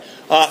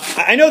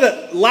I know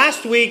that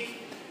last week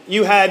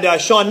you had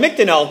Sean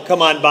McDonnell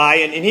come on by,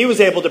 and he was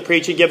able to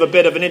preach and give a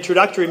bit of an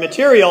introductory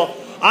material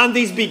on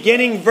these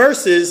beginning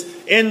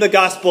verses in the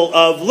Gospel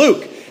of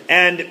Luke.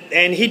 And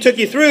he took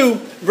you through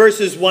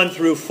verses 1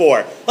 through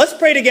 4. Let's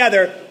pray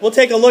together. We'll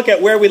take a look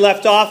at where we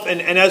left off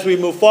and as we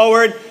move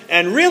forward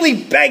and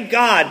really beg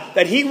God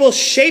that He will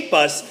shape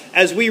us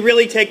as we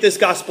really take this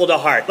gospel to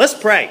heart. Let's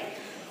pray.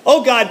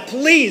 Oh God,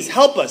 please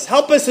help us.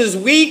 Help us as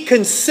we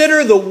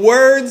consider the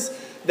words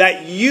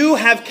that You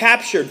have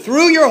captured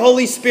through Your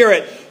Holy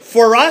Spirit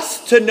for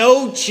us to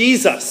know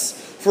Jesus,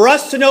 for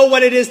us to know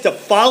what it is to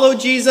follow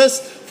Jesus,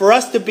 for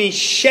us to be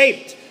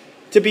shaped,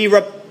 to be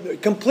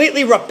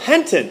completely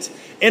repentant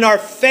in our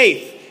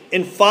faith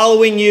in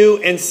following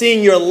You and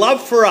seeing Your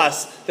love for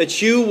us,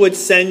 that You would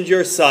send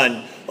Your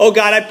Son. Oh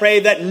God, I pray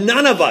that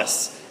none of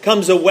us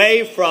comes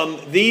away from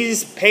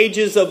these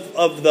pages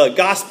of the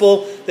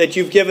gospel that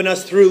You've given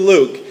us through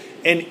Luke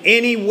in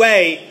any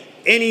way,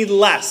 any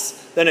less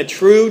than a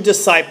true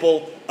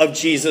disciple of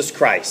Jesus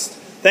Christ.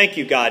 Thank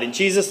You, God. In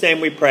Jesus'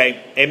 name we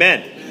pray.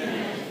 Amen.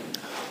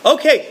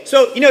 Okay,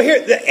 so,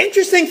 here, the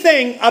interesting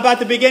thing about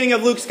the beginning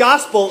of Luke's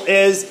gospel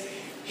is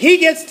he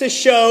gets to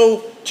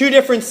show two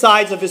different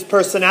sides of his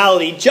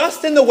personality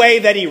just in the way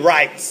that he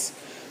writes.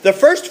 The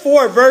first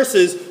 4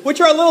 verses, which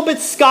are a little bit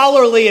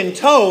scholarly in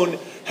tone,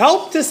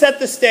 help to set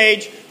the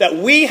stage that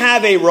we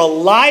have a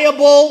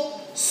reliable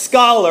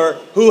scholar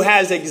who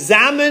has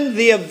examined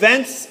the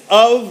events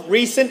of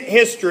recent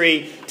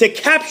history to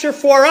capture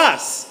for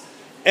us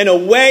in a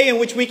way in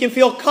which we can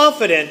feel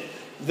confident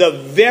the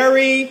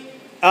very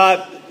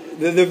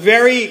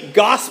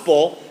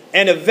gospel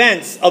and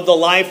events of the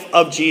life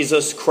of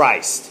Jesus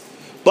Christ.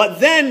 But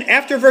then,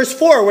 after verse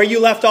 4, where you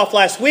left off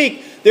last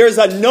week, there's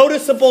a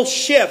noticeable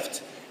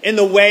shift in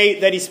the way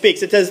that he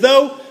speaks. It's as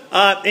though,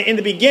 in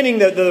the beginning,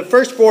 the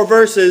first 4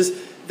 verses,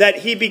 that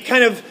he'd be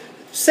kind of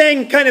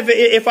saying,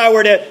 if I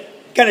were to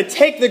kind of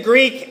take the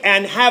Greek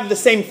and have the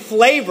same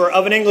flavor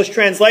of an English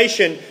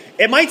translation,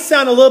 it might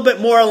sound a little bit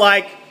more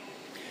like,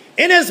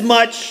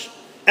 inasmuch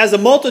as a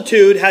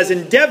multitude has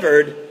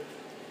endeavored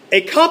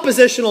a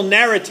compositional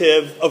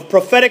narrative of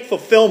prophetic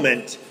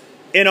fulfillment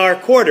in our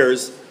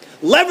quarters,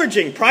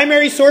 leveraging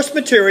primary source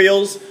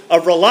materials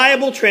of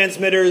reliable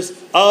transmitters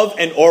of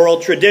an oral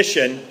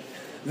tradition,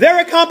 their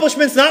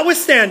accomplishments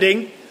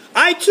notwithstanding,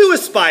 I too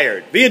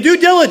aspired, via due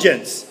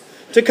diligence,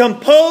 to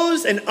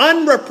compose an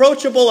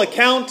unreproachable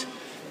account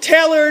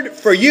tailored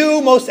for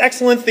you, most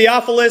excellent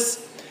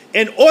Theophilus,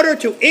 in order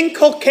to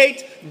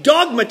inculcate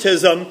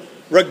dogmatism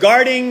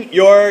regarding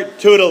your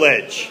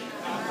tutelage.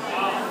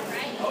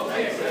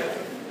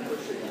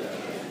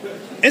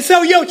 And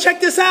so,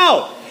 check this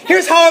out.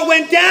 Here's how it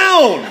went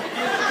down.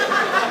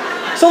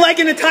 So, like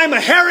in the time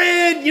of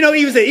Herod, he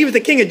was the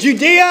king of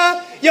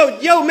Judea.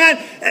 Man,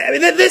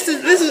 this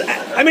is.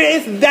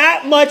 It's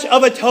that much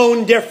of a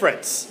tone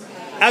difference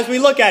as we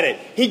look at it.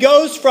 He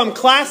goes from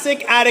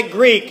classic Attic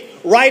Greek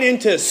right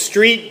into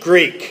street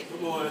Greek.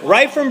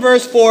 Right from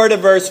verse 4 to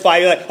verse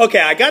 5. You're like, okay,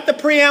 I got the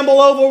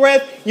preamble over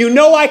with.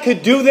 I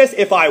could do this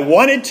if I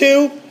wanted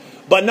to.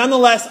 But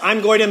nonetheless,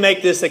 I'm going to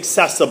make this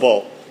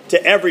accessible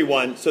to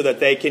everyone so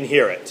that they can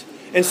hear it.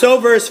 And so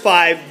verse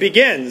 5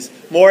 begins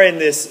more in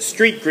this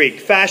street Greek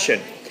fashion.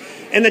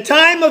 In the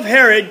time of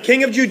Herod,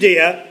 king of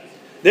Judea,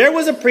 there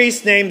was a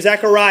priest named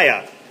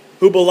Zechariah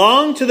who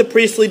belonged to the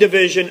priestly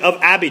division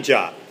of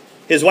Abijah.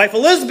 His wife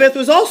Elizabeth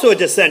was also a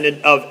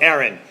descendant of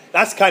Aaron.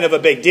 That's kind of a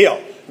big deal.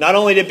 Not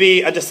only to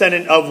be a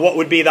descendant of what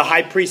would be the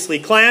high priestly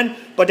clan,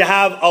 but to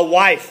have a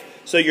wife.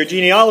 So your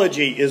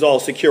genealogy is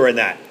all secure in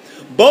that.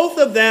 Both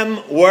of them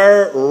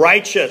were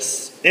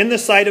righteous in the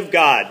sight of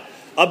God,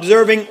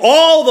 observing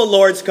all the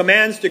Lord's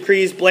commands,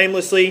 decrees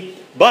blamelessly,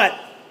 but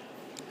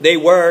they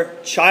were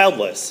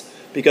childless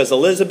because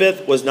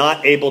Elizabeth was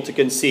not able to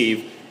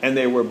conceive, and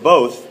they were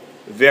both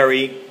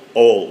very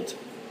old.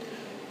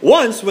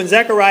 Once, when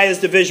Zechariah's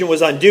division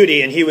was on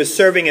duty and he was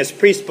serving as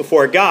priest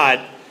before God,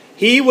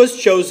 he was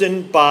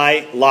chosen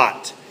by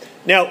lot.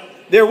 Now,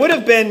 there would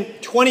have been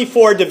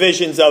 24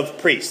 divisions of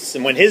priests,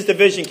 and when his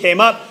division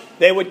came up,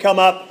 they would come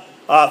up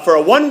for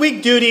a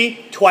 1-week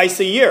duty twice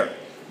a year.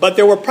 But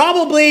there were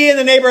probably in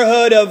the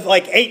neighborhood of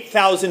like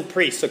 8,000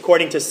 priests,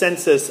 according to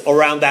census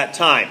around that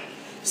time.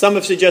 Some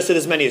have suggested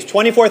as many as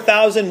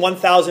 24,000,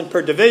 1,000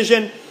 per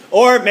division,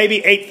 or maybe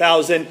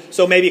 8,000,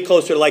 so maybe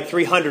closer to like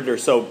 300 or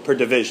so per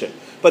division.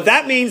 But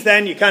that means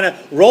then you kind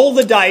of roll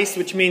the dice,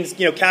 which means,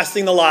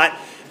 casting the lot,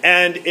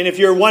 and if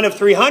you're one of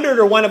 300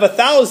 or one of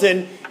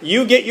 1,000,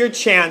 you get your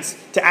chance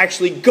to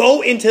actually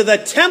go into the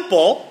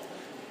temple,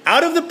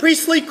 out of the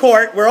priestly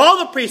court, where all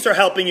the priests are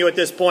helping you at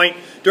this point,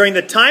 during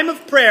the time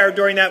of prayer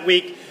during that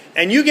week,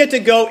 and you get to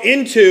go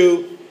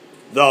into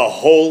the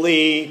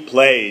holy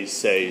place,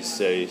 says.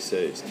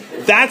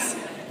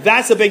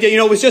 That's a big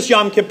deal. It was just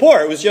Yom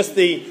Kippur. It was just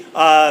the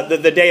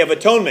Day of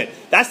Atonement.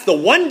 That's the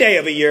one day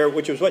of a year,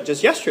 which was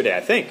just yesterday,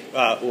 I think.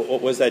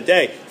 What was that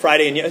day?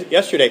 Friday and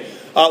yesterday.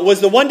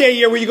 Was the one day a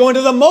year where you go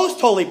into the most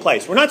holy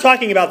place. We're not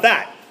talking about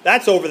that.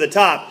 That's over the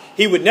top.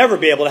 he would never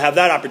be able to have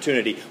that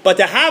opportunity. But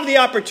to have the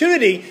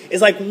opportunity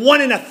is like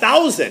 1 in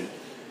 1,000.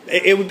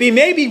 It would be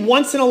maybe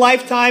once in a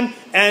lifetime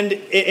and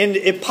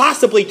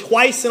possibly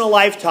twice in a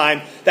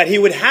lifetime that he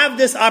would have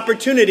this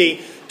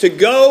opportunity to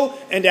go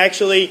and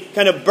actually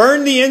kind of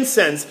burn the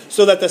incense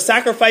so that the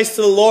sacrifice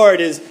to the Lord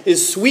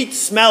is sweet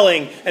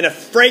smelling and a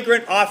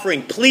fragrant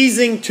offering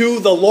pleasing to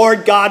the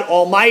Lord God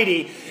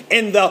Almighty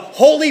in the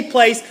holy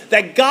place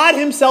that God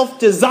himself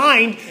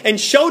designed and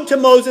showed to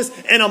Moses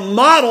in a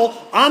model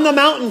on the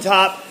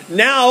mountaintop.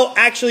 Now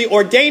actually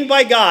ordained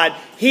by God,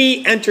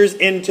 he enters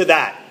into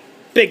that.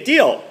 Big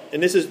deal.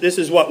 And this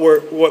is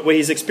what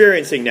he's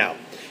experiencing now.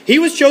 He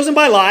was chosen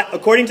by Lot,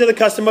 according to the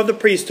custom of the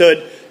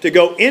priesthood, to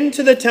go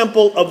into the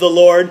temple of the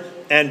Lord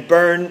and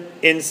burn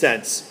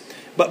incense.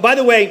 But by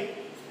the way,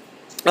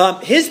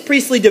 his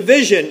priestly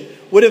division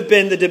would have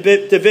been the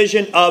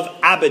division of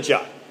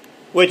Abijah,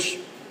 which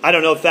I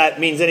don't know if that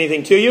means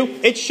anything to you.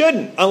 It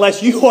shouldn't,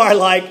 unless you are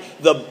like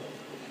the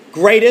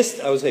greatest,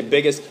 I would say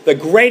biggest, the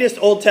greatest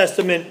Old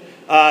Testament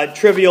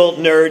trivial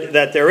nerd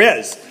that there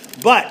is.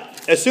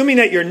 But assuming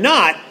that you're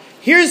not,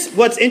 here's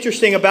what's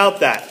interesting about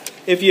that.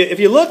 If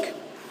you look,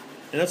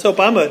 and let's hope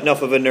I'm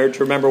enough of a nerd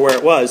to remember where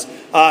it was.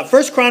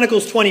 1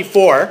 Chronicles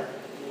 24.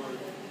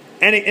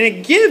 And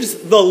it gives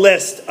the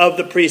list of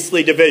the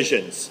priestly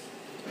divisions.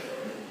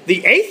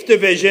 The 8th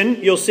division,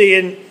 you'll see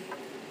in...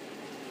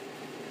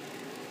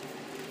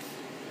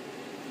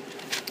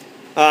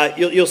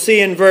 you'll see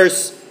in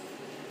verse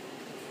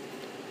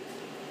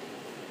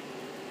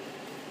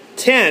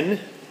 10, it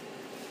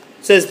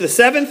says, the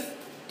 7th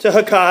to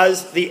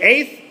Hakaz, the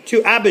 8th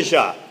to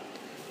Abijah.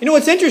 You know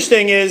what's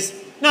interesting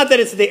is, not that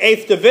it's the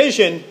 8th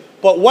division,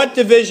 but what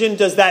division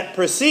does that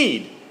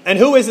precede? And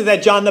who is it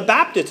that John the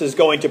Baptist is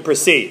going to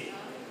precede?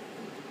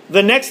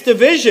 The next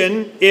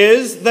division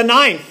is the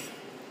 9th,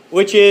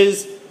 which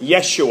is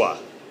Yeshua.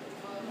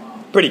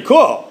 Pretty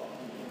cool.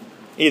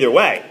 Either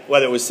way,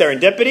 whether it was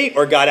serendipity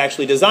or God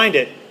actually designed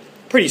it,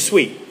 pretty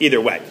sweet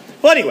either way.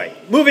 Well, anyway,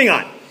 moving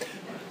on.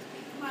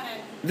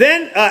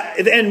 Then,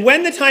 and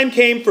when the time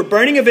came for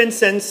burning of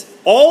incense,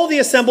 all the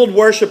assembled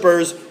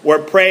worshipers were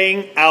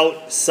praying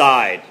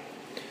outside.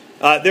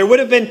 There would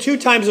have been 2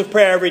 times of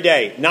prayer every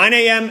day, 9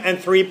 a.m. and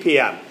 3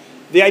 p.m.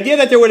 The idea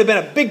that there would have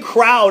been a big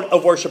crowd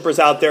of worshipers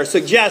out there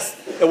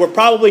suggests that we're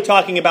probably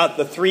talking about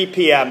the 3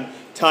 p.m.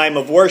 time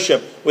of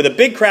worship, with a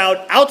big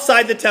crowd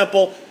outside the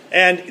temple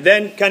and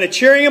then kind of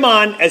cheering him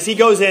on as he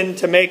goes in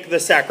to make the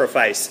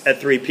sacrifice at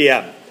 3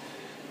 p.m.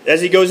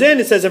 As he goes in,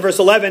 it says in verse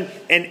 11,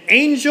 an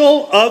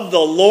angel of the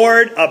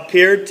Lord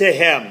appeared to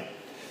him,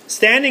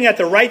 standing at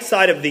the right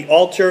side of the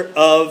altar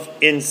of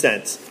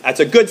incense. That's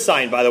a good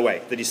sign, by the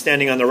way, that he's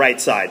standing on the right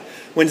side.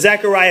 When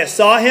Zechariah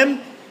saw him,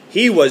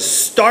 he was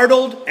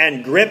startled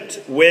and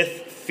gripped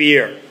with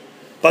fear.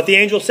 But the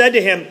angel said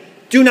to him,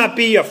 do not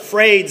be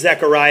afraid,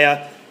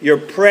 Zechariah. Your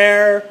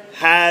prayer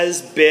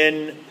has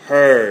been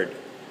heard.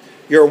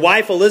 Your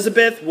wife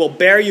Elizabeth will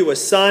bear you a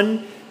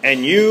son,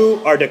 and you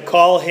are to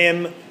call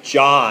him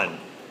John.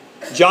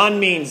 John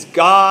means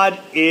God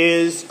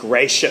is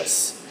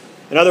gracious.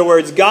 In other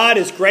words, God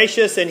is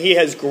gracious, and he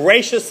has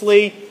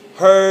graciously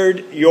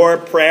heard your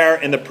prayer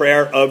and the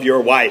prayer of your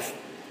wife.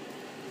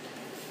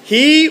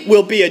 He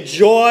will be a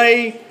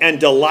joy and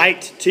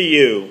delight to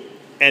you,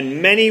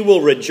 and many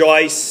will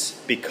rejoice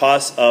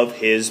because of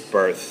his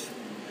birth.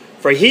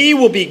 For he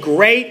will be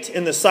great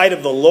in the sight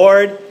of the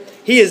Lord.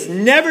 He is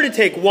never to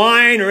take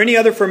wine or any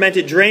other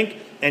fermented drink,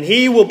 and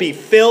he will be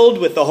filled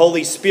with the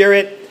Holy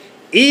Spirit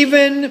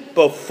even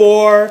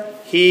before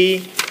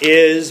he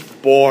is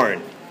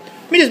born.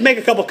 Let me just make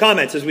a couple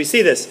comments as we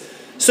see this.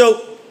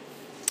 So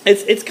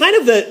it's kind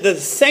of the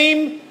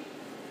same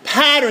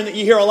pattern that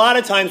you hear a lot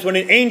of times when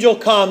an angel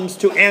comes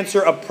to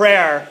answer a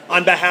prayer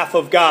on behalf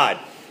of God.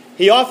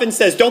 He often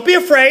says, don't be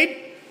afraid,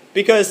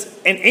 because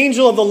an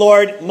angel of the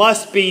Lord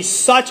must be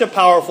such a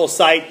powerful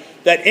sight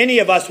that any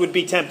of us would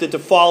be tempted to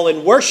fall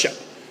in worship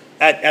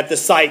at the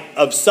sight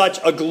of such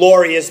a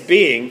glorious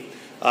being,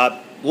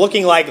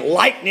 looking like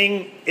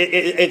lightning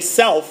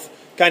itself,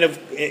 kind of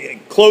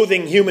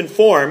clothing human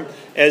form,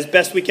 as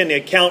best we can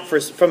account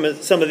from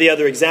some of the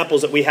other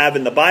examples that we have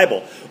in the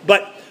Bible.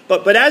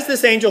 But as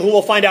this angel, who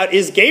we'll find out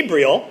is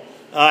Gabriel,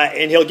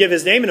 and he'll give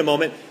his name in a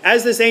moment,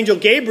 as this angel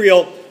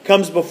Gabriel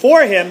comes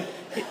before him,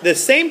 the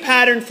same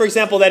pattern, for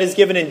example, that is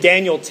given in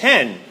Daniel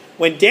 10,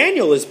 when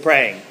Daniel is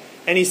praying,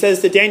 and he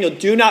says to Daniel,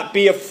 do not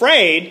be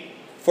afraid,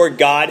 for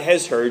God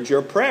has heard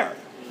your prayer.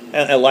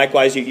 And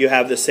likewise, you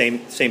have the same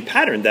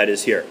pattern that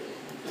is here.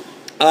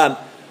 Now,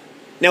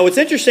 what's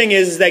interesting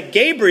is that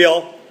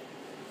Gabriel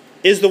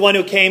is the one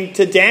who came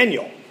to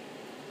Daniel.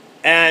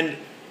 And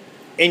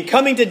in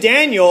coming to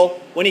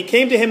Daniel, when he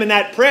came to him in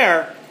that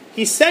prayer,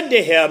 he said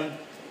to him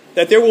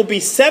that there will be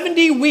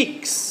 70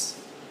 weeks.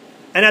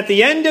 And at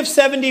the end of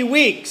 70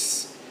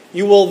 weeks,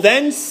 you will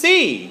then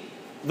see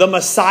the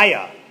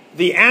Messiah,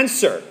 the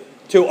answer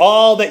to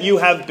all that you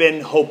have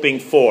been hoping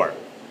for.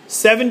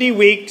 70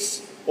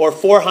 weeks or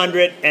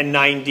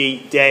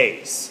 490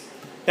 days.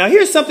 Now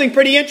here's something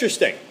pretty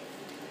interesting.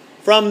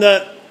 From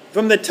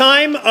the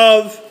time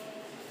of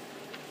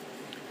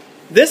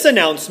this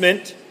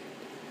announcement,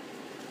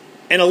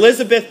 and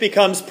Elizabeth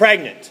becomes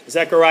pregnant.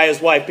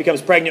 Zechariah's wife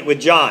becomes pregnant with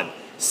John.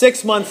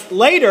 6 months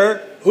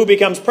later, who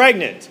becomes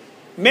pregnant?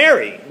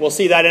 Mary. We'll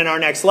see that in our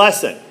next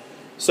lesson.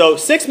 So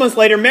 6 months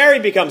later, Mary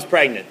becomes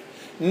pregnant.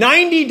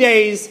 9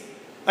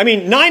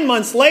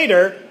 months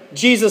later,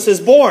 Jesus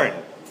is born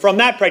from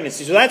that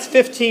pregnancy. So that's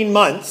 15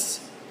 months.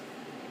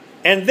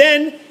 And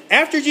then,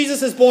 after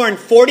Jesus is born,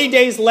 40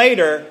 days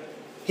later,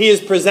 he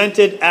is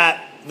presented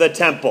at the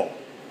temple.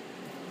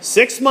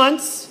 6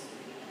 months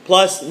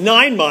plus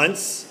 9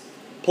 months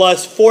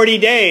plus 40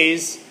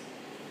 days.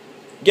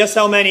 Guess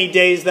how many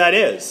days that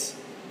is?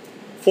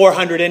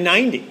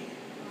 490.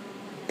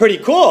 Pretty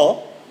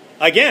cool.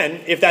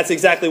 Again, if that's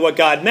exactly what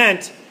God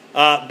meant.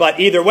 But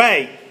either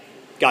way,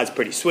 God's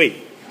pretty sweet.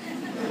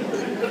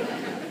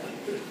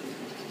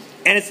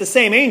 And it's the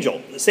same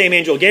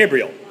angel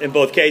Gabriel in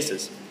both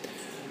cases.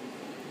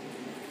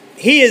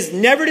 He is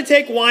never to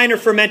take wine or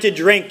fermented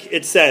drink,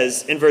 it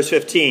says in verse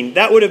 15.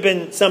 That would have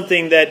been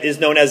something that is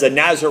known as a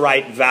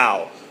Nazirite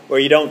vow,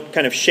 where you don't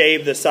kind of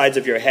shave the sides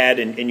of your head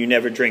and you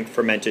never drink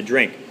fermented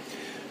drink.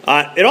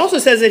 It also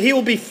says that he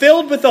will be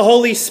filled with the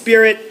Holy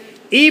Spirit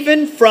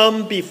even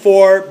from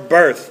before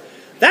birth.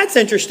 That's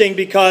interesting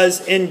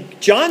because in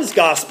John's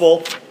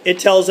Gospel, it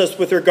tells us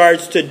with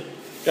regards to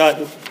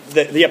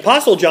the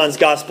Apostle John's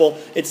Gospel,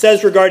 it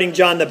says regarding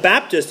John the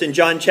Baptist in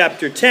John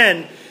chapter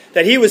 10,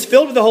 that he was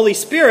filled with the Holy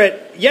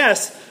Spirit,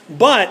 yes,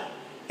 but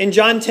in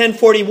John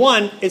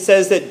 10:41, it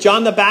says that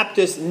John the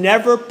Baptist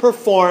never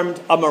performed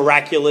a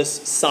miraculous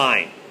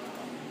sign.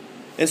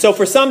 And so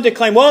for some to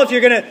claim, well, if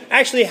you're going to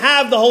actually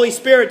have the Holy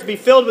Spirit, to be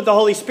filled with the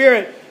Holy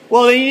Spirit,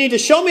 well, then you need to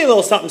show me a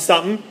little something,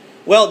 something.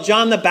 Well,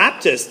 John the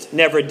Baptist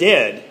never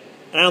did.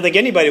 And I don't think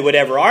anybody would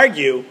ever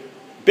argue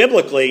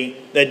biblically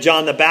that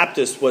John the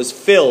Baptist was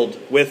filled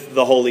with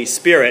the Holy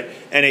Spirit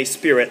and a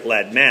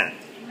Spirit-led man.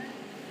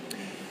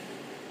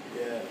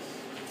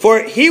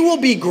 For he will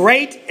be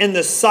great in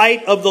the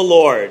sight of the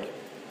Lord.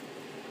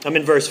 I'm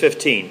in verse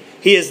 15.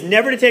 He is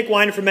never to take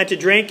wine or fermented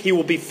drink. He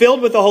will be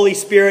filled with the Holy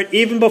Spirit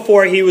even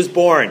before he was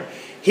born.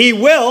 He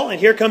will, and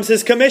here comes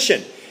his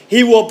commission,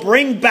 he will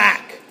bring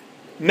back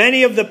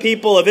many of the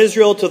people of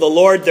Israel to the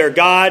Lord their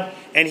God,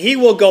 and he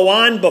will go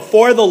on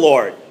before the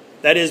Lord,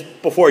 that is,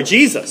 before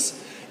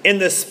Jesus, in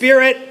the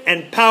spirit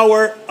and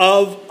power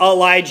of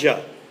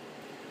Elijah,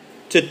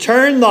 to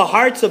turn the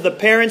hearts of the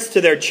parents to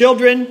their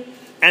children,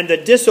 and the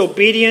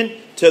disobedient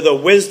to the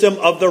wisdom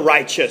of the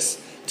righteous,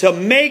 to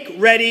make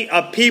ready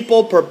a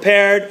people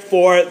prepared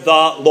for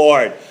the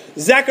Lord.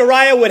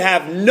 Zechariah would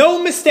have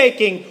no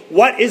mistaking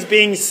what is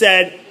being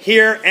said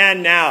here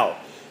and now.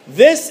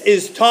 This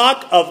is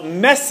talk of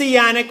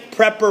messianic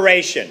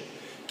preparation.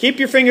 Keep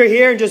your finger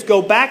here and just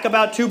go back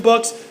about 2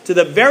 books to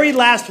the very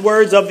last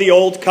words of the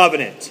Old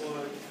Covenant.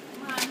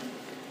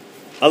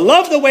 I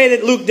love the way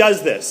that Luke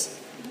does this.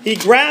 He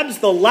grabs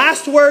the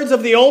last words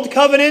of the Old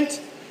Covenant,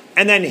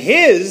 and then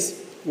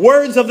his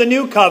words of the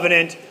New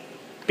Covenant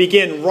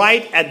begin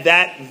right at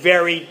that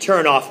very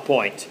turn-off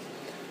point.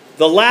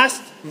 The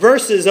last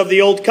verses of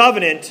the Old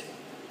Covenant,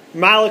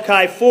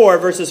 Malachi 4,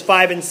 verses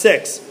 5 and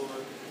 6,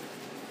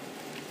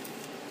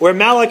 where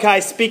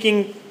Malachi,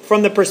 speaking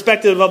from the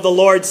perspective of the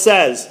Lord,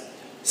 says,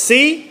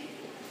 "See,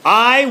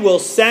 I will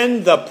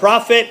send the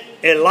prophet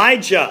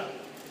Elijah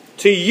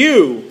to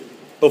you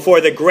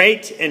before the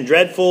great and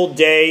dreadful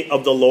day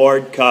of the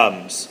Lord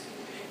comes.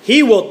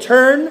 He will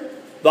turn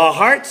the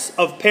hearts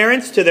of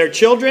parents to their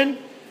children,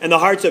 and the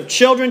hearts of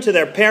children to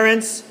their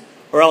parents,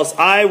 or else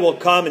I will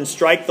come and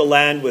strike the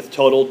land with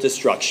total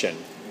destruction."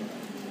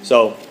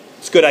 So,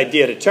 it's a good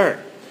idea to turn.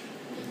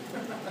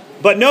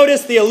 But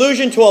notice the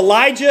allusion to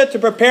Elijah to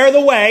prepare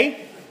the way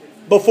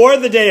before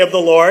the day of the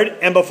Lord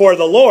and before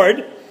the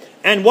Lord.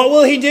 And what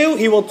will he do?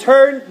 He will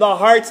turn the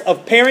hearts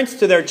of parents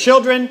to their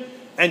children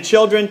and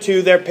children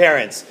to their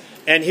parents.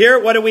 And here,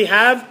 what do we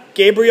have?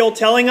 Gabriel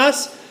telling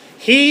us,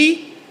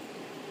 he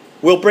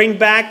will bring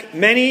back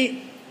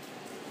many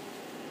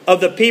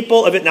of the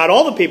people of it, not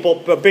all the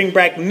people, but bring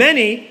back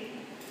many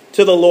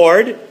to the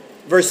Lord.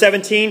 Verse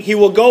 17, he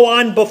will go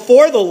on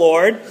before the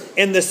Lord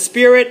in the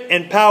spirit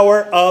and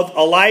power of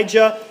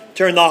Elijah,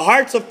 turn the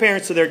hearts of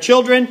parents to their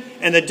children,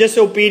 and the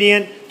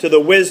disobedient to the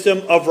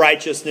wisdom of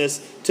righteousness,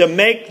 to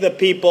make the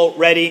people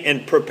ready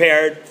and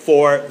prepared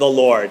for the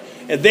Lord.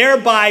 And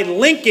thereby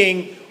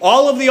linking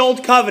all of the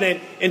Old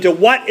Covenant into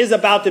what is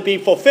about to be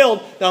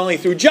fulfilled, not only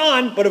through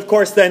John, but of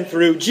course then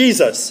through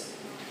Jesus.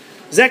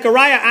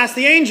 Zechariah asked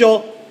the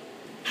angel,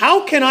 "How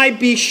can I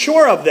be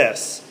sure of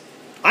this?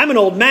 I'm an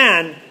old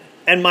man,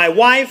 and my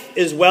wife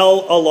is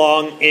well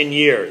along in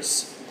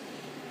years."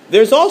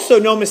 There's also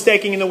no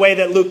mistaking in the way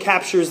that Luke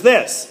captures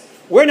this.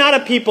 We're not a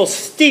people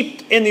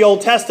steeped in the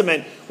Old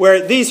Testament where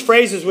these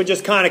phrases would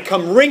just kind of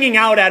come ringing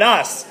out at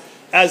us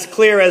as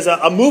clear as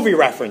a movie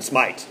reference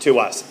might to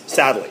us,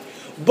 sadly.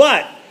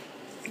 But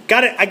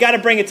I got to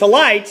bring it to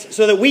light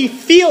so that we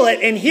feel it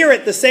and hear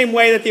it the same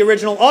way that the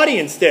original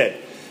audience did.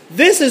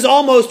 This is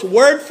almost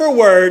word for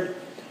word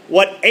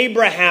what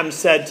Abraham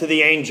said to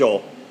the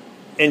angel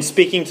in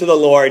speaking to the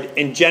Lord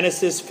in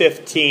Genesis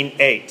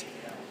 15:8.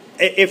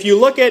 if you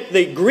look at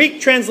the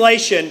Greek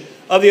translation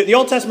of the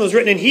Old Testament was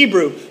written in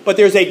Hebrew, but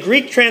there's a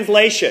Greek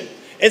translation.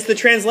 It's the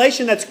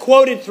translation that's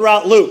quoted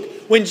throughout Luke.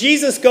 When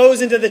Jesus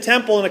goes into the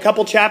temple in a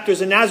couple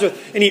chapters in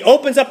Nazareth, and he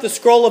opens up the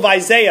scroll of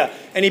Isaiah,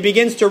 and he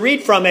begins to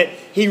read from it,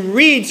 he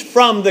reads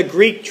from the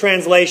Greek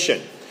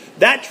translation.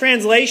 That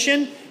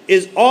translation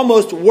is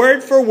almost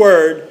word for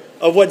word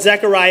of what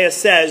Zechariah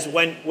says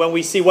when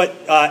we see what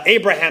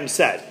Abraham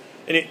said.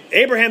 And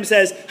Abraham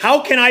says,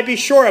 how can I be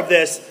sure of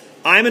this?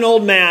 I'm an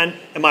old man,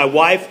 and my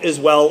wife is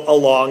well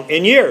along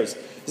in years.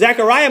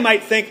 Zechariah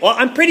might think, well,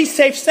 I'm pretty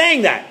safe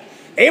saying that.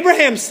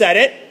 Abraham said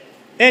it,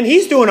 and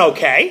he's doing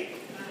okay.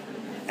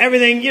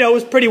 Everything,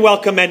 was pretty well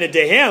commended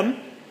to him.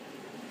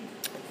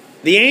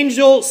 The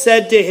angel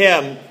said to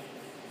him,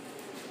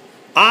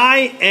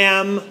 I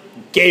am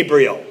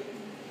Gabriel.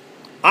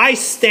 I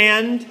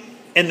stand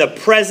in the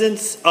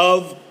presence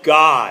of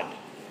God.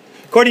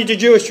 According to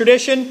Jewish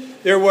tradition,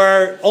 there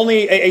were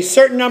only a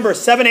certain number,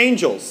 7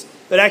 angels,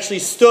 that actually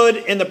stood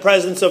in the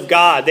presence of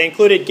God. They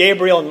included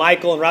Gabriel and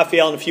Michael and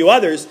Raphael and a few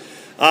others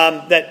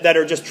that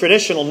are just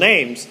traditional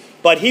names.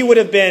 But he would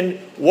have been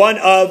one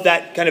of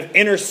that kind of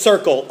inner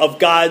circle of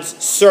God's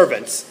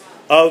servants,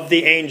 of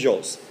the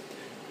angels.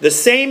 The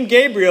same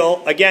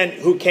Gabriel, again,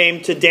 who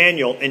came to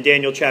Daniel in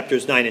Daniel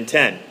chapters 9 and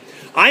 10.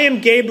 I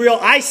am Gabriel.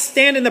 I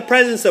stand in the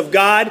presence of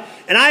God,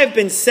 and I have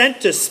been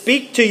sent to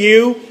speak to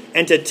you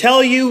and to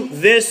tell you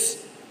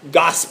this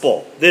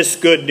gospel, this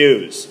good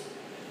news.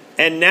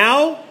 And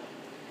now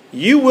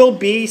you will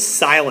be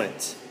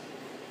silent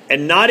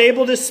and not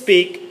able to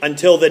speak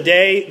until the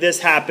day this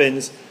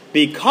happens,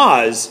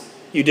 because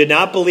you did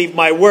not believe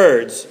my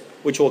words,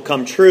 which will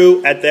come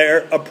true at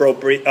their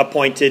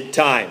appointed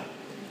time.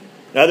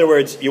 In other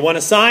words, you want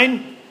a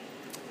sign?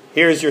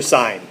 Here's your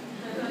sign.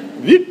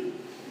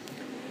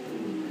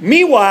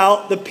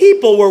 Meanwhile, the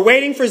people were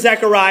waiting for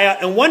Zechariah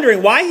and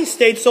wondering why he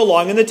stayed so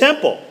long in the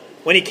temple.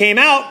 When he came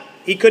out,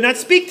 he could not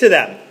speak to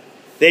them.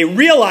 They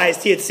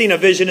realized he had seen a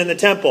vision in the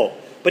temple,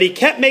 but he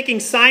kept making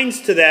signs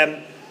to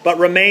them, but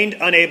remained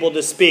unable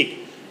to speak.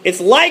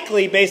 It's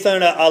likely, based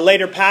on a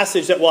later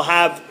passage that we'll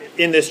have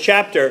in this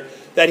chapter,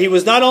 that he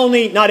was not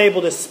only not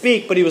able to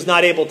speak, but he was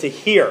not able to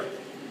hear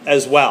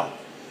as well.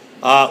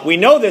 We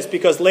know this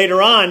because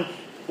later on,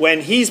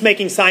 when he's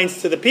making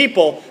signs to the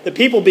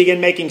people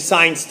begin making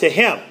signs to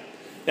him.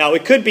 Now,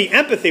 it could be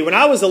empathy. When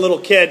I was a little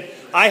kid,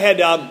 I had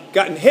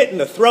gotten hit in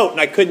the throat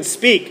and I couldn't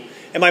speak.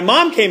 And my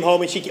mom came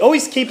home, and she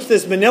always keeps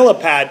this manila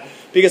pad,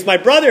 because my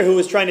brother, who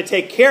was trying to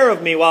take care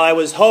of me while I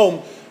was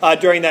home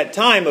during that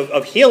time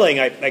of healing,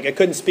 I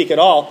couldn't speak at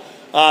all.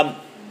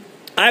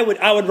 I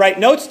would write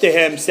notes to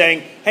him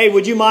saying, "Hey,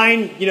 would you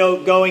mind,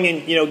 going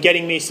and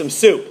getting me some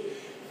soup?"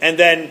 And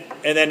then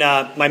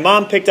my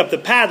mom picked up the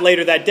pad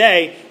later that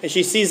day, and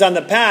she sees on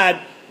the pad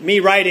me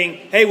writing,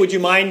 "Hey, would you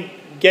mind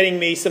getting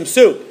me some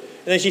soup?"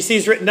 And then she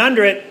sees written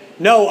under it,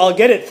 "No, I'll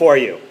get it for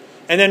you."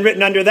 And then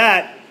written under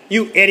that,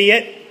 "You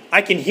idiot,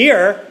 I can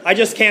hear, I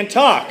just can't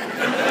talk."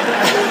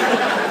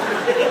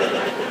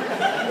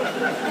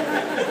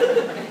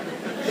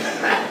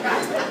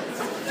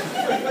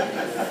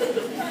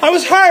 I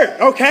was hurt,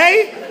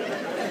 okay?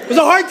 It was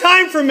a hard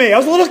time for me. I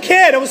was a little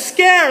kid. I was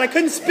scared. I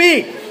couldn't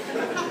speak.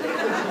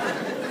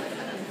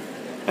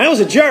 And I was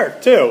a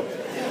jerk, too.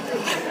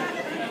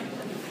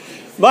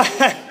 But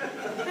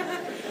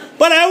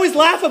I always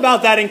laugh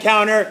about that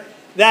encounter,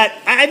 that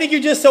I think you're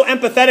just so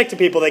empathetic to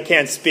people that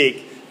can't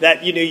speak,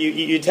 that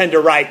you tend to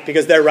write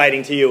because they're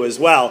writing to you as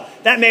well.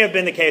 That may have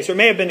been the case, or it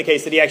may have been the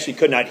case that he actually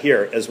could not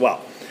hear as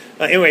well.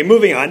 Anyway,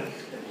 moving on.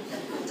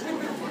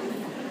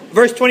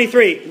 Verse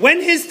 23,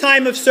 when his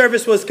time of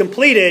service was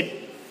completed,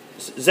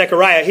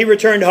 Zechariah, he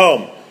returned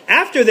home.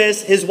 After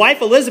this, his wife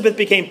Elizabeth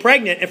became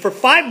pregnant and for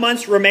 5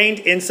 months remained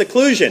in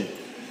seclusion.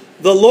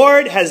 "The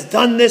Lord has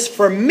done this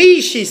for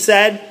me," she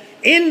said.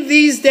 "In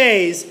these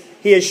days,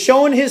 he has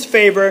shown his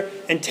favor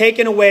and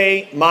taken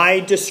away my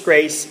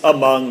disgrace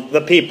among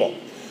the people."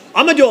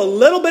 I'm going to do a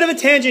little bit of a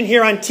tangent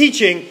here on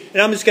teaching,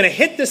 and I'm just going to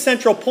hit the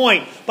central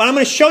point, but I'm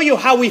going to show you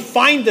how we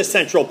find the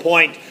central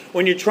point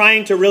when you're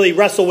trying to really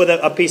wrestle with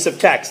a piece of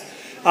text.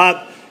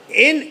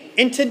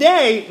 In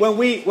today, when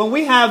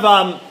we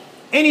have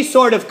any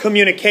sort of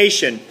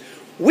communication,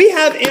 we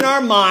have in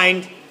our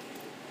mind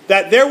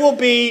that there will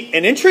be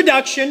an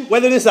introduction,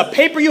 whether this is a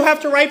paper you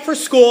have to write for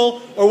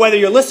school, or whether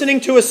you're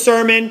listening to a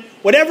sermon,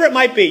 whatever it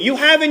might be. You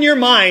have in your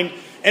mind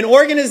an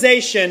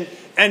organization,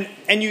 and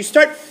you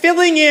start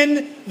filling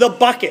in the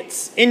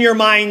buckets in your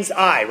mind's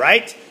eye,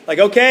 right? Like,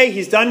 okay,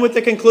 he's done with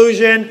the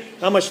conclusion.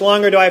 How much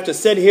longer do I have to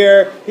sit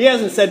here? He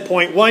hasn't said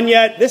point 1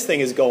 yet. This thing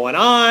is going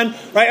on,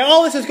 right?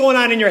 All this is going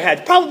on in your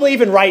head, probably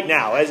even right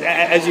now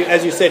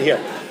as you sit here.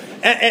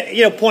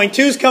 And, point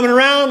 2 is coming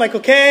around. Like,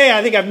 okay,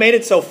 I think I've made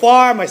it so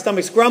far. My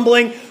stomach's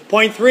grumbling.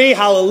 Point 3,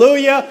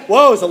 hallelujah.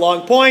 Whoa, it's a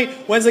long point.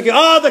 When's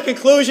the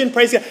conclusion?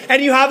 Praise God.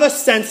 And you have a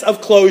sense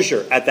of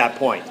closure at that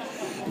point.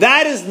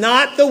 That is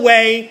not the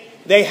way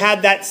they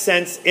had that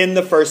sense in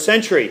the first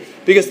century,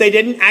 because they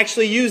didn't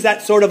actually use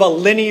that sort of a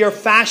linear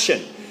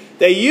fashion.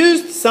 They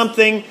used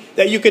something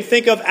that you could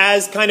think of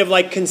as kind of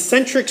like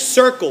concentric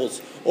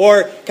circles,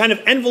 or kind of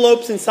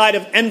envelopes inside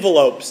of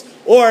envelopes.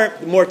 Or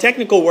the more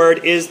technical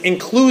word is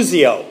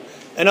inclusio.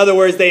 In other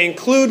words, they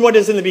include what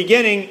is in the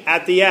beginning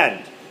at the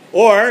end.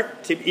 Or,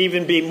 to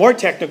even be more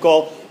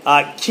technical,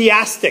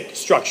 chiastic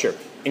structure.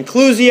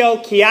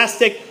 Inclusio,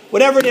 chiastic,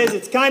 whatever it is,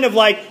 it's kind of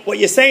like what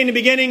you say in the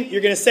beginning,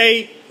 you're going to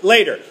say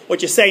later.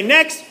 What you say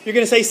next, you're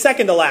going to say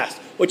second to last.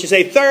 What you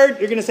say third,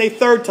 you're going to say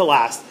third to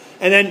last.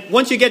 And then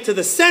once you get to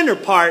the center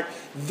part,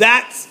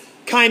 that's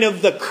kind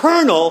of the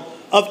kernel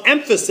of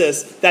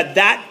emphasis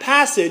that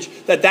passage,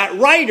 that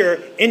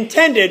writer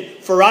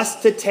intended for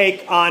us to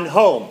take on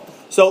home.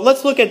 So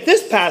let's look at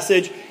this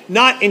passage,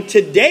 not in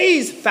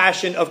today's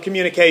fashion of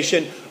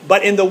communication,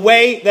 but in the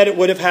way that it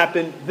would have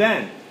happened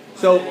then.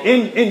 So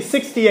in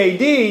 60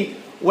 AD,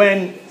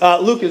 when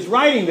Luke is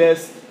writing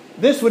this,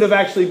 this would have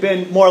actually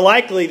been more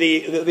likely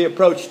the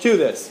approach to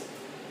this.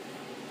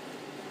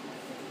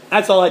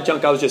 That's all that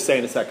junk I was just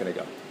saying a second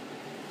ago.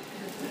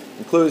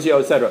 Inclusio,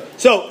 etc.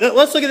 So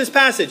let's look at this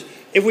passage.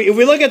 If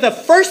we look at the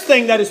first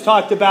thing that is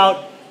talked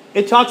about,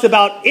 it talks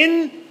about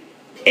in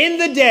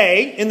the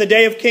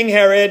day of King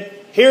Herod,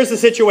 here's the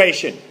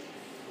situation.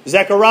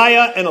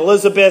 Zechariah and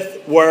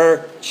Elizabeth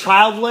were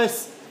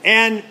childless,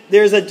 and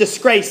there's a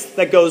disgrace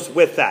that goes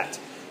with that.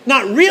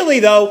 Not really,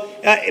 though.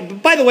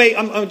 By the way,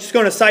 I'm just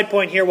going to side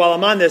point here while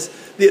I'm on this.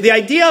 The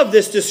idea of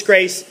this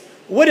disgrace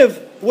would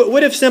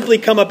have simply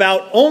come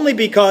about only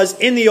because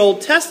in the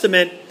Old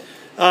Testament,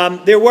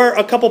 there were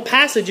a couple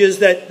passages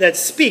that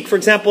speak. For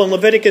example, in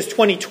Leviticus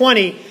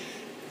 20:20,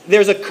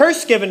 there's a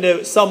curse given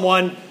to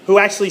someone who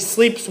actually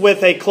sleeps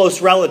with a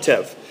close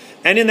relative.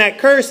 And in that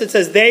curse, it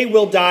says they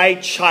will die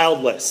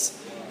childless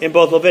in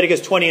both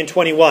Leviticus 20 and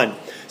 21.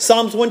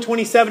 Psalms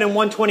 127 and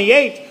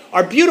 128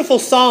 are beautiful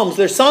psalms.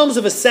 They're psalms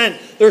of ascent.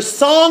 They're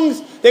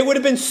songs, they would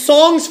have been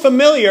songs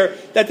familiar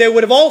that they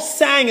would have all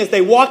sang as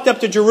they walked up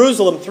to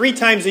Jerusalem 3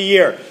 times a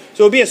year.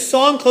 So it would be a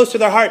song close to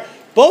their heart.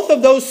 Both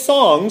of those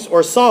songs,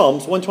 or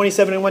psalms,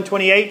 127 and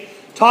 128,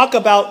 talk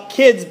about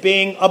kids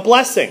being a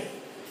blessing.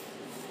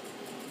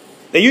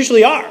 They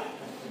usually are.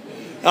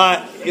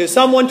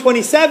 Psalm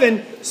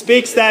 127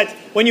 speaks that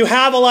when you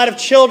have a lot of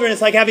children,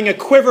 it's like having a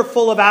quiver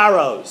full of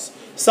arrows.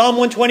 Psalm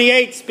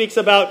 128 speaks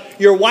about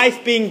your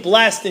wife being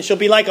blessed, and she'll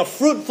be like a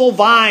fruitful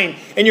vine,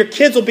 and your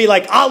kids will be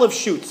like olive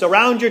shoots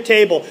around your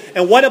table.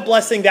 And what a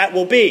blessing that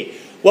will be.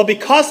 Well,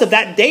 because of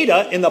that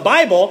data in the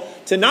Bible,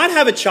 to not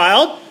have a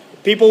child,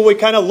 people would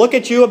kind of look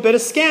at you a bit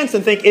askance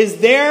and think,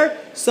 is there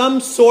some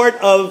sort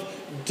of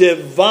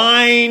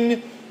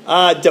divine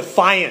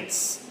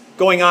defiance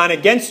going on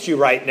against you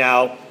right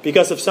now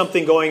because of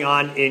something going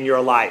on in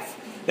your life?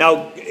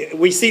 Now,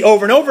 we see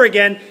over and over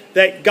again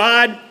that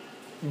God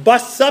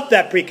busts up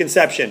that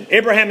preconception.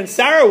 Abraham and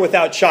Sarah were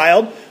without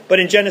child, but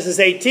in Genesis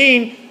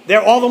 18,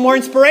 they're all the more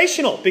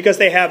inspirational because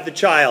they have the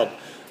child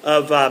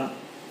of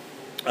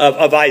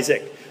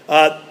Isaac.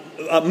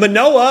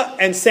 Manoah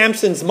and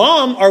Samson's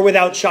mom are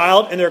without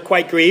child, and they're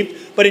quite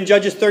grieved. But in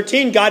Judges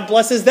 13, God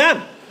blesses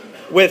them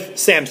with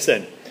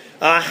Samson.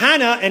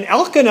 Hannah and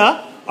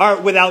Elkanah are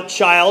without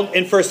child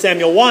in 1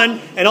 Samuel 1,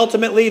 and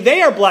ultimately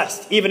they are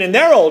blessed, even in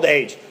their old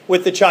age,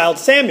 with the child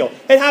Samuel.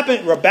 It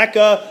happened,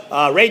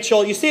 Rebecca,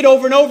 Rachel, you see it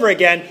over and over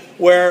again,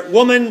 where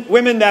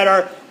women that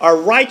are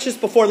righteous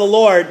before the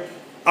Lord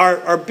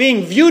are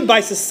being viewed by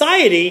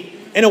society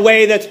in a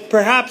way that's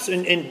perhaps,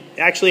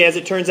 actually as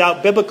it turns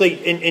out,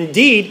 biblically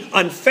indeed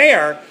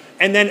unfair,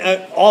 and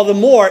then all the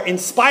more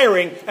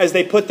inspiring as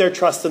they put their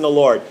trust in the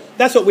Lord.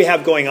 That's what we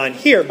have going on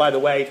here, by the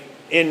way,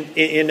 in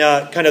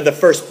kind of the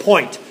first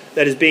point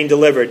that is being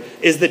delivered,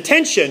 is the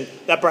tension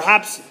that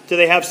perhaps do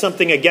they have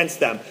something against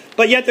them.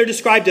 But yet they're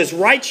described as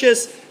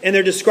righteous, and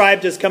they're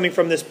described as coming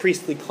from this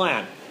priestly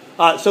clan.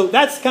 So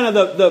that's kind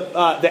of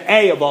the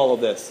A of all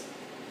of this.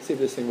 Let's see if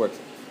this thing works.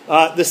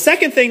 The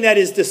second thing that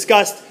is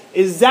discussed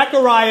is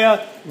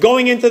Zechariah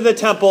going into the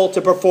temple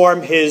to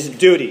perform his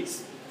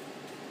duties.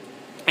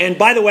 And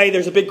by the way,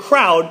 there's a big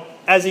crowd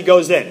as he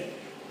goes in.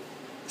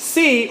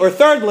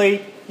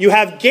 Thirdly, you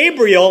have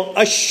Gabriel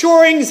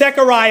assuring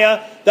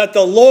Zechariah that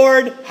the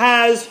Lord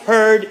has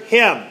heard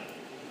him.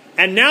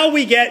 And now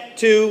we get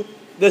to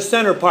the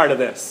center part of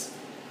this.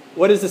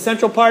 What is the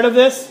central part of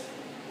this?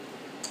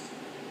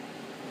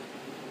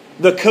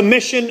 The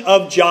commission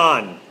of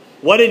John.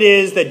 What it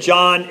is that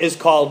John is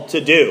called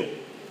to do.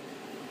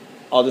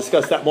 I'll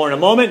discuss that more in a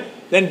moment.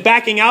 Then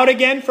backing out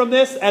again from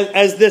this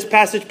as this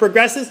passage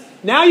progresses.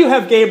 Now you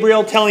have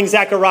Gabriel telling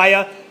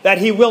Zechariah that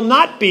he will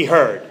not be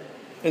heard.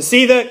 And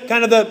see the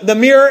kind of the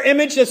mirror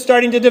image that's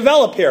starting to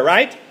develop here,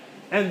 right?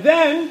 And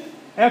then,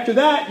 after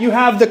that, you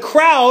have the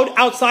crowd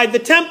outside the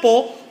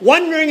temple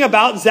wondering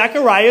about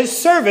Zechariah's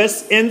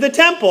service in the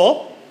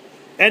temple.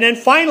 And then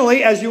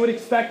finally, as you would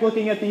expect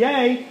looking at the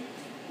A,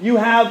 you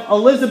have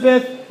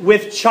Elizabeth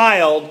with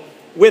child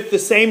with the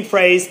same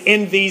phrase,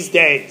 in these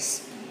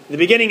days. In the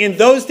beginning, in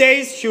those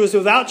days, she was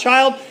without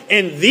child.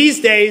 In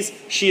these days,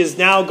 she is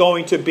now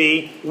going to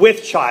be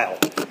with child.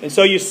 And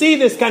so you see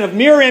this kind of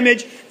mirror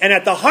image, and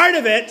at the heart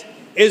of it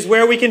is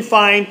where we can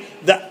find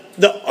the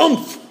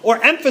oomph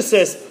or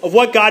emphasis of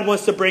what God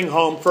wants to bring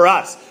home for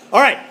us.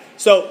 All right,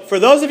 So for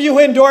those of you who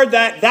endured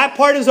that, that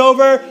part is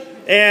over.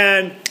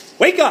 And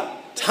wake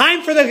up.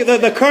 Time for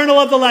the kernel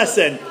of the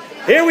lesson.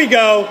 Here we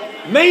go.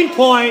 Main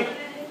point.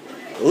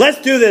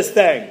 Let's do this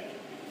thing.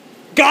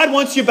 God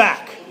wants you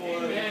back.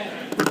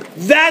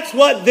 That's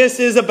what this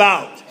is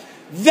about.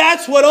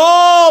 That's what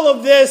all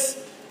of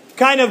this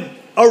kind of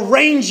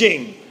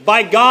arranging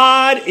by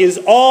God is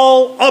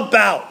all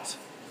about.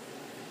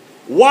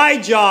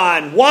 Why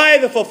John? Why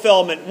the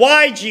fulfillment?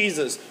 Why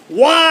Jesus?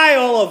 Why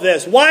all of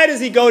this? Why does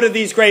he go to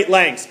these great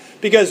lengths?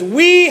 Because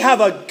we have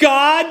a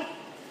God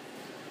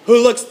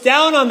who looks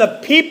down on the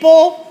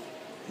people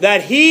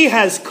that he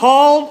has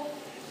called,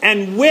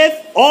 and with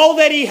all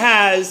that he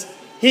has,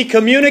 he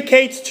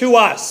communicates to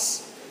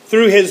us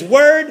through his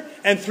word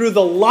and through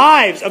the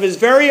lives of his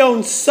very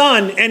own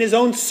son and his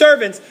own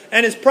servants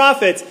and his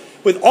prophets.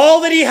 With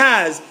all that he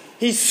has,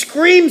 he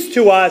screams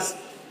to us,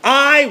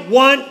 I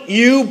want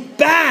you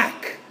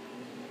back.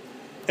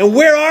 And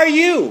where are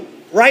you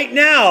right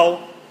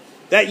now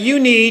that you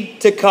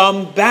need to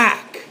come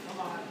back?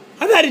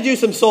 I've had to do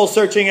some soul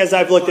searching as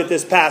I've looked at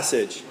this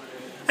passage.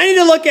 I need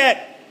to look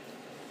at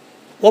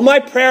what my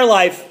prayer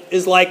life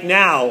is like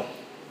now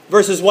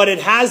versus what it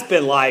has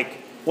been like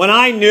when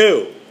I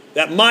knew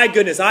that, my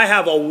goodness, I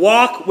have a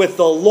walk with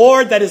the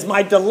Lord that is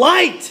my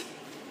delight.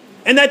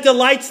 And that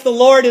delights the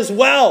Lord as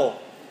well.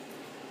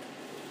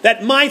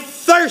 That my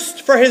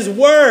thirst for his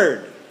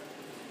word,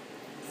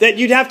 that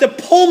you'd have to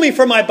pull me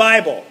from my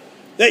Bible,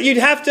 that you'd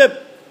have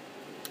to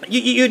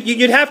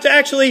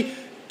actually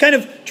kind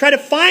of try to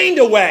find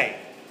a way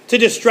to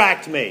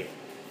distract me,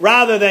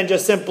 rather than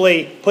just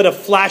simply put a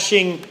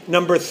flashing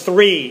number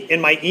 3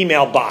 in my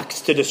email box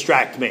to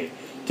distract me,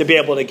 to be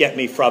able to get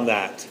me from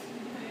that.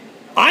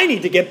 I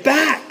need to get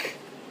back.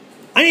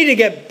 I need to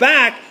get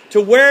back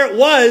to where it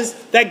was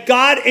that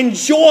God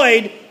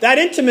enjoyed that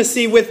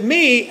intimacy with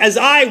me as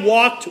I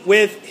walked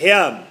with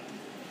him.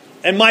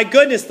 And my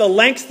goodness, the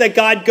lengths that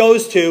God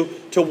goes to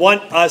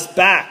want us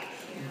back.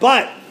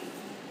 But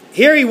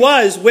here he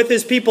was with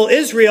his people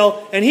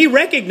Israel, and he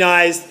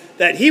recognized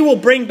that he will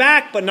bring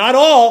back, but not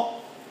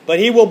all, but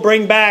he will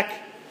bring back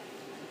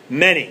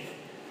many.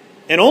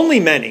 And only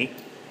many,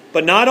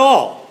 but not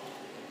all.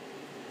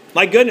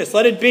 My goodness,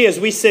 let it be as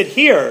we sit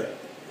here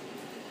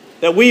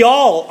that we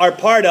all are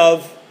part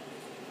of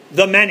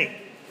the many.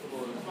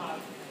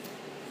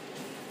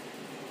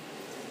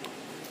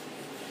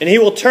 And he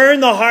will turn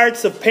the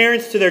hearts of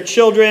parents to their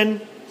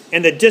children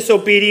and the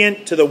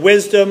disobedient to the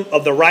wisdom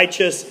of the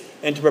righteous,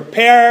 and to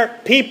prepare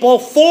people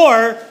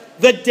for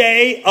the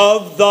day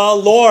of the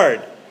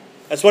Lord.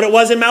 That's what it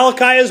was in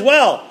Malachi as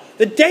well.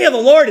 The day of the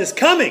Lord is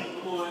coming.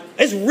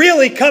 It's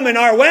really coming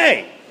our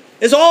way.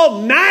 It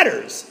all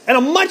matters at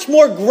a much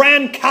more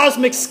grand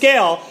cosmic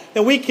scale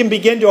than we can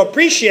begin to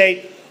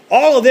appreciate.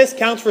 All of this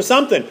counts for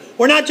something.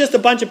 We're not just a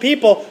bunch of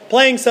people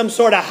playing some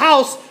sort of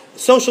house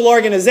social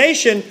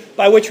organization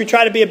by which we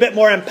try to be a bit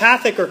more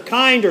empathic or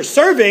kind or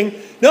serving.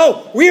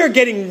 No, we are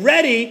getting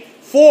ready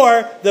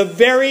for the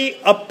very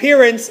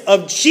appearance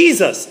of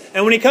Jesus.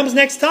 And when he comes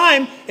next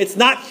time, it's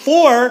not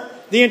for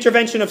the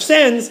intervention of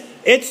sins,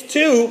 it's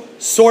to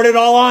sort it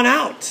all on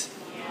out.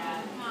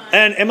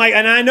 And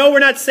I know we're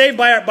not saved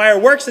by our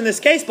works in this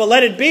case, but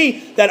let it be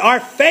that our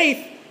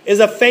faith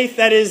is a faith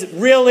that is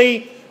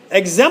really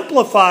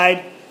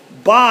exemplified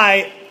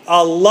by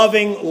a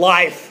loving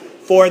life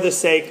for the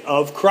sake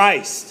of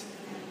Christ.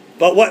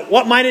 But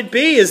what might it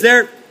be? Is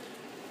there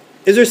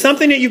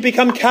something that you've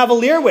become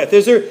cavalier with?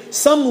 Is there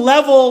some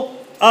level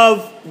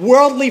of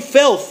worldly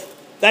filth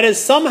that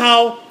has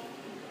somehow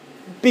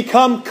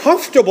become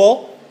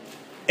comfortable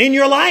in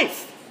your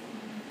life?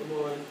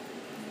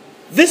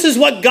 This is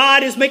what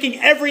God is making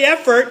every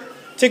effort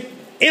to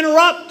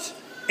interrupt,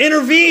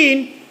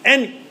 intervene,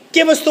 and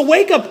give us the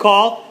wake-up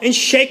call and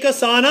shake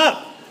us on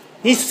up.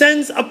 He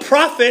sends a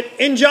prophet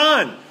in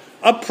John.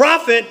 A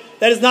prophet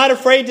that is not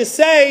afraid to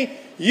say,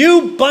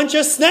 you bunch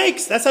of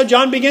snakes. That's how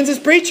John begins his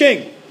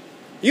preaching.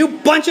 You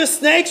bunch of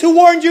snakes, who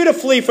warned you to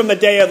flee from the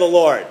day of the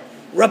Lord?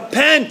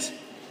 Repent.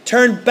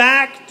 Turn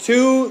back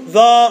to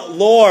the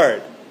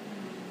Lord.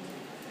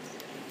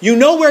 You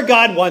know where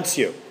God wants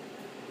you.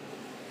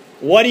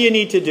 What do you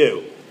need to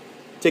do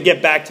to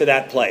get back to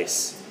that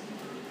place?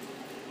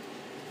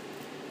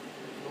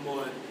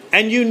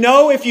 And you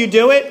know if you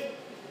do it,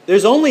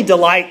 there's only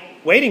delight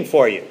waiting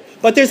for you.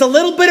 But there's a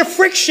little bit of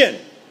friction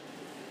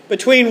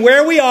between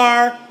where we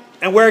are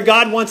and where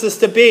God wants us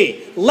to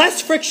be.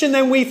 Less friction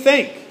than we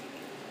think.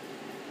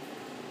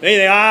 Maybe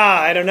they,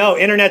 I don't know,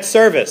 internet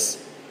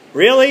service.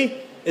 Really?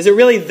 Is it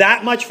really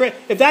that much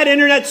friction? If that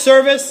internet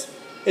service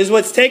is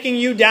what's taking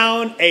you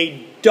down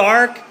a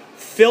dark,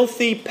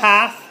 filthy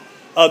path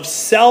of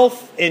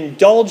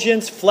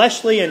self-indulgence,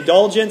 fleshly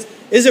indulgence,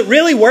 is it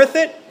really worth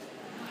it?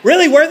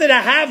 Really worth it to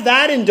have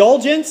that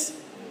indulgence?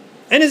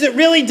 And is it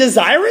really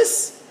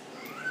desirous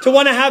to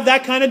want to have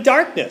that kind of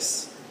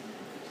darkness?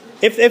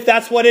 If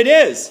that's what it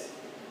is.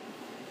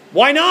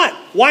 Why not?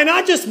 Why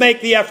not just make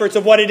the efforts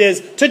of what it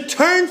is to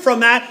turn from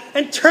that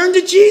and turn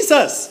to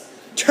Jesus?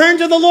 Turn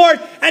to the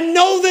Lord and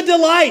know the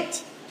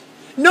delight.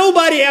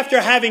 Nobody, after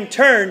having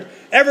turned,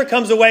 ever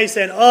comes away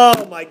saying,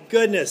 oh my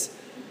goodness,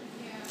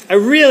 I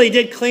really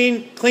did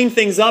clean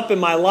things up in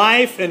my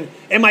life, and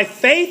my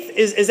faith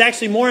is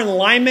actually more in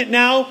alignment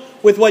now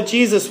with what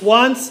Jesus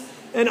wants.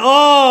 And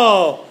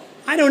oh,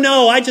 I don't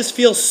know, I just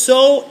feel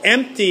so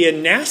empty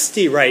and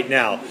nasty right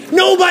now.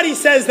 Nobody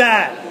says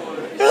that.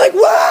 They're like,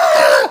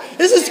 wow,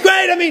 this is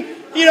great. I mean,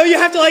 you know, you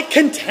have to like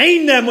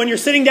contain them when you're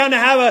sitting down to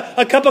have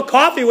a cup of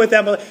coffee with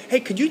them. Like, hey,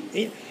 could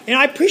you,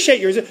 I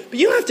appreciate yours, but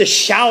you don't have to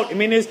shout. I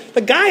mean,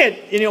 the guy at,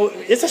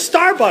 it's a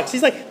Starbucks.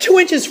 He's like 2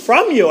 inches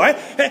from you. Right?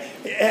 But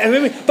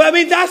I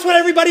mean, that's what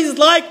everybody's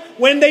like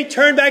when they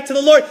turn back to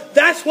the Lord.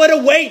 That's what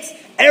awaits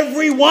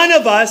every one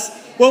of us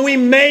when we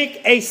make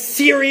a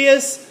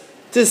serious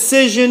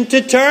decision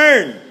to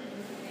turn.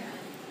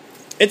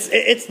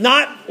 It's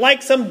not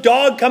like some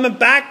dog coming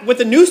back with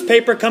a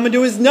newspaper coming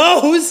to his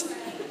nose.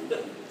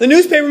 The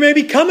newspaper may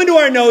be coming to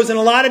our nose in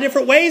a lot of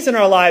different ways in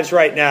our lives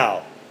right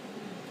now.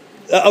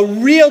 A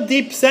real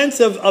deep sense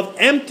of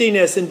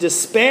emptiness and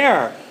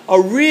despair.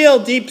 A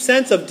real deep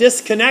sense of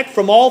disconnect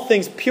from all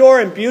things pure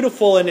and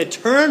beautiful and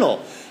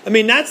eternal. I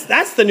mean,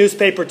 that's the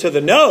newspaper to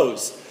the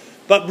nose.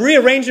 But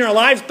rearranging our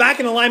lives back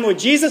in alignment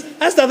with Jesus,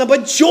 that's nothing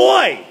but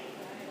joy.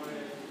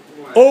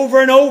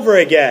 Over and over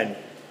again.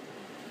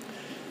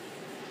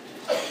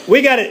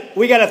 We got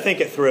to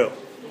think it through.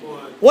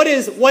 What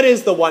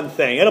is the one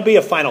thing? It'll be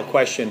a final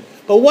question.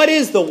 But what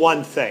is the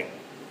one thing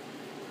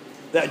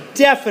that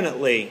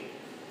definitely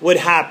would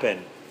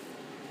happen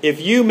if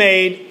you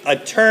made a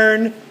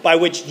turn by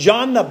which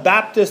John the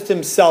Baptist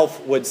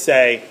himself would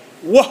say,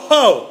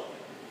 whoa,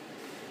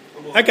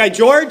 that guy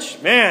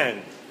George,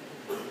 man,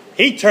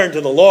 he turned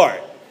to the Lord.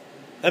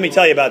 Let me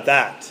tell you about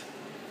that.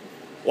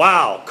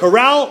 Wow.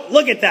 Corral,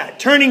 look at that.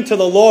 Turning to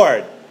the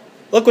Lord.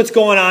 Look what's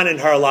going on in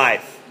her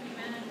life.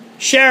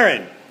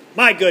 Sharon,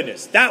 my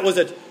goodness, that was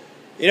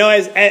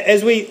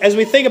as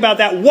we think about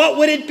that, what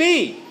would it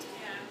be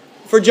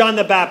for John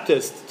the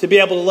Baptist to be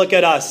able to look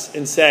at us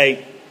and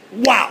say,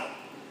 wow,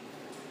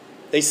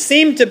 they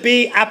seem to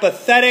be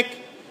apathetic,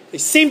 they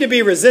seem to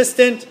be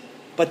resistant,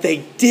 but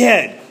they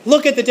did.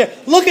 Look at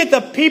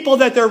the people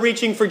that they're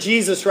reaching for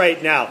Jesus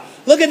right now.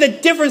 Look at the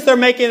difference they're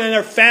making in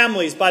their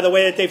families by the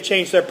way that they've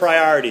changed their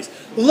priorities.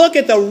 Look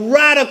at the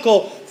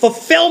radical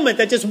fulfillment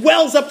that just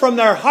wells up from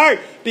their heart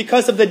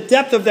because of the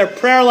depth of their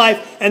prayer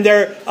life and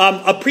their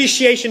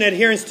appreciation and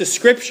adherence to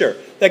Scripture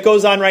that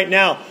goes on right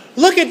now.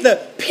 Look at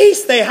the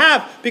peace they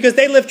have because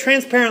they live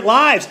transparent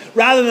lives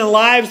rather than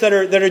lives that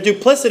are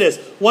duplicitous,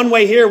 one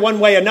way here, one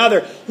way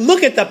another.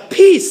 Look at the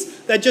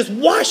peace that just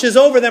washes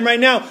over them right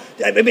now.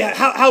 I mean,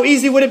 how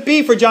easy would it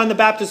be for John the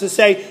Baptist to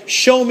say,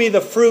 show me the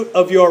fruit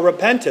of your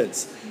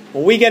repentance?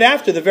 When we get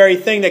after the very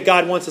thing that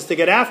God wants us to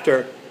get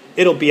after,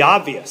 it'll be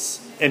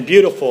obvious and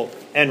beautiful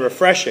and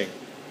refreshing.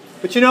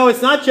 But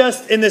it's not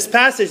just in this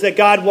passage that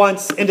God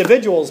wants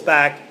individuals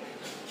back.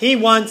 He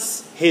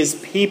wants his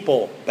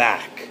people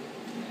back.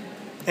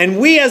 And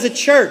we as a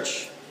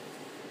church,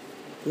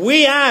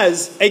 we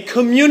as a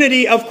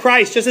community of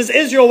Christ, just as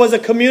Israel was a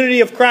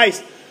community of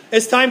Christ,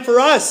 it's time for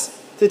us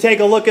to take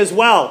a look as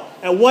well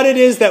at what it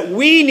is that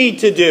we need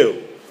to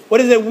do.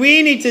 What is it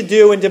we need to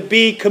do and to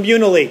be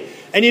communally?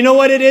 And you know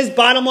what it is,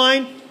 bottom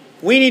line?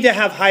 We need to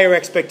have higher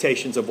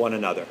expectations of one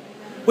another.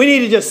 We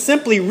need to just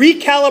simply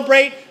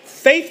recalibrate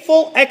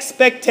faithful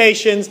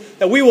expectations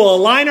that we will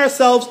align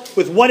ourselves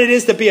with what it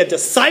is to be a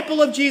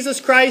disciple of Jesus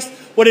Christ,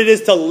 what it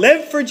is to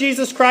live for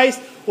Jesus Christ,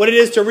 what it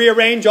is to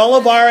rearrange all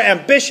of our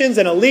ambitions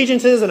and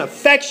allegiances and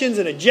affections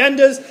and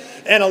agendas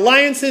and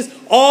alliances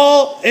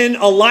all in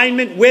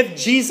alignment with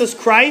Jesus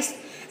Christ,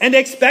 and to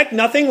expect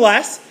nothing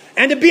less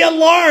and to be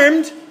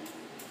alarmed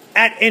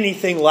at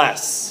anything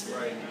less.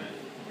 Right.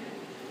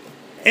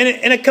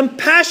 In a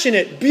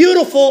compassionate,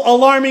 beautiful,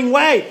 alarming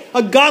way.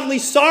 A godly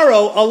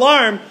sorrow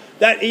alarm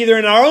that either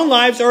in our own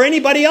lives or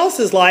anybody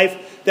else's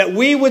life that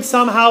we would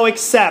somehow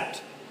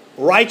accept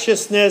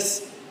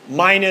righteousness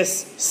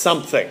minus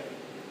something.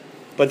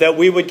 But that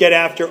we would get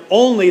after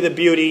only the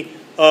beauty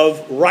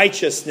of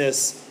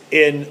righteousness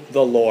in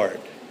the Lord.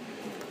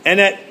 And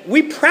that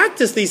we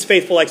practice these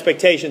faithful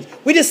expectations.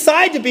 We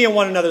decide to be in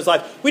one another's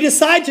life. We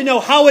decide to know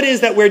how it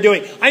is that we're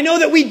doing. I know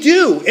that we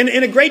do in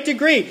a great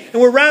degree.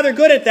 And we're rather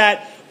good at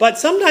that. But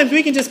sometimes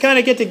we can just kind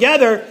of get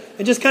together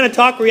and just kind of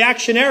talk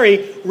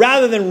reactionary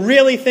rather than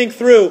really think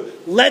through.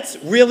 Let's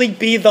really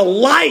be the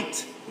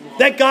light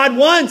that God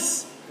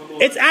wants.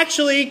 It's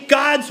actually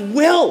God's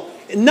will.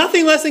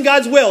 Nothing less than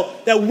God's will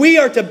that we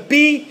are to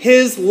be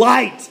his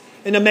light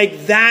and to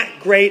make that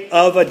great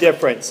of a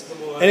difference.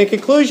 And in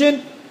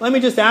conclusion, let me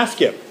just ask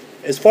you,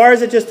 as far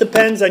as it just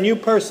depends on you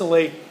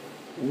personally,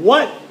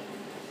 what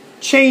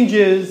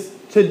changes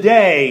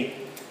today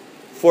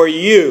for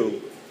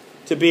you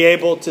to be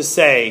able to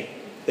say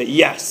that,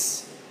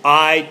 yes,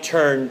 I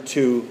turn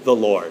to the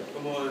Lord?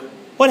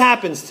 What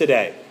happens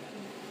today?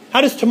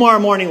 How does tomorrow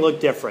morning look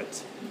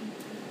different?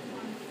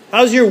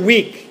 How's your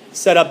week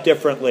set up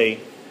differently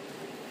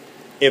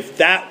if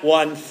that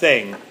one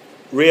thing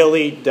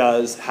really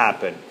does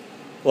happen?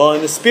 Well,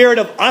 in the spirit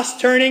of us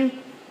turning,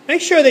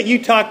 make sure that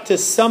you talk to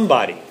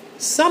somebody.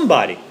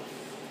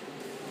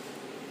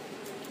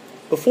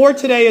 before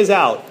today is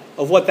out,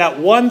 of what that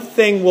one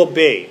thing will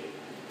be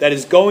that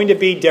is going to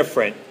be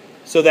different,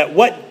 so that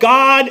what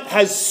God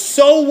has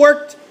so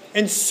worked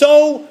and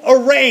so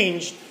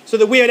arranged so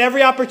that we had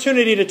every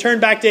opportunity to turn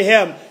back to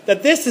Him,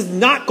 that this is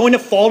not going to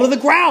fall to the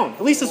ground,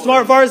 at least as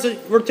far as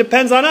it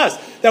depends on us.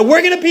 That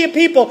we're going to be a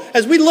people,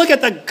 as we look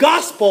at the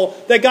gospel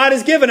that God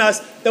has given us,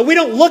 that we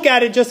don't look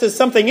at it just as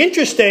something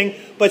interesting,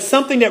 but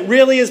something that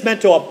really is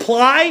meant to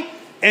apply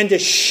and to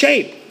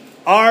shape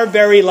our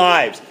very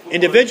lives,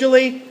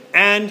 individually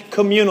and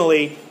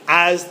communally,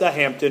 as the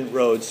Hampton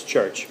Roads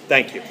Church.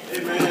 Thank you.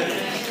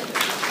 Amen.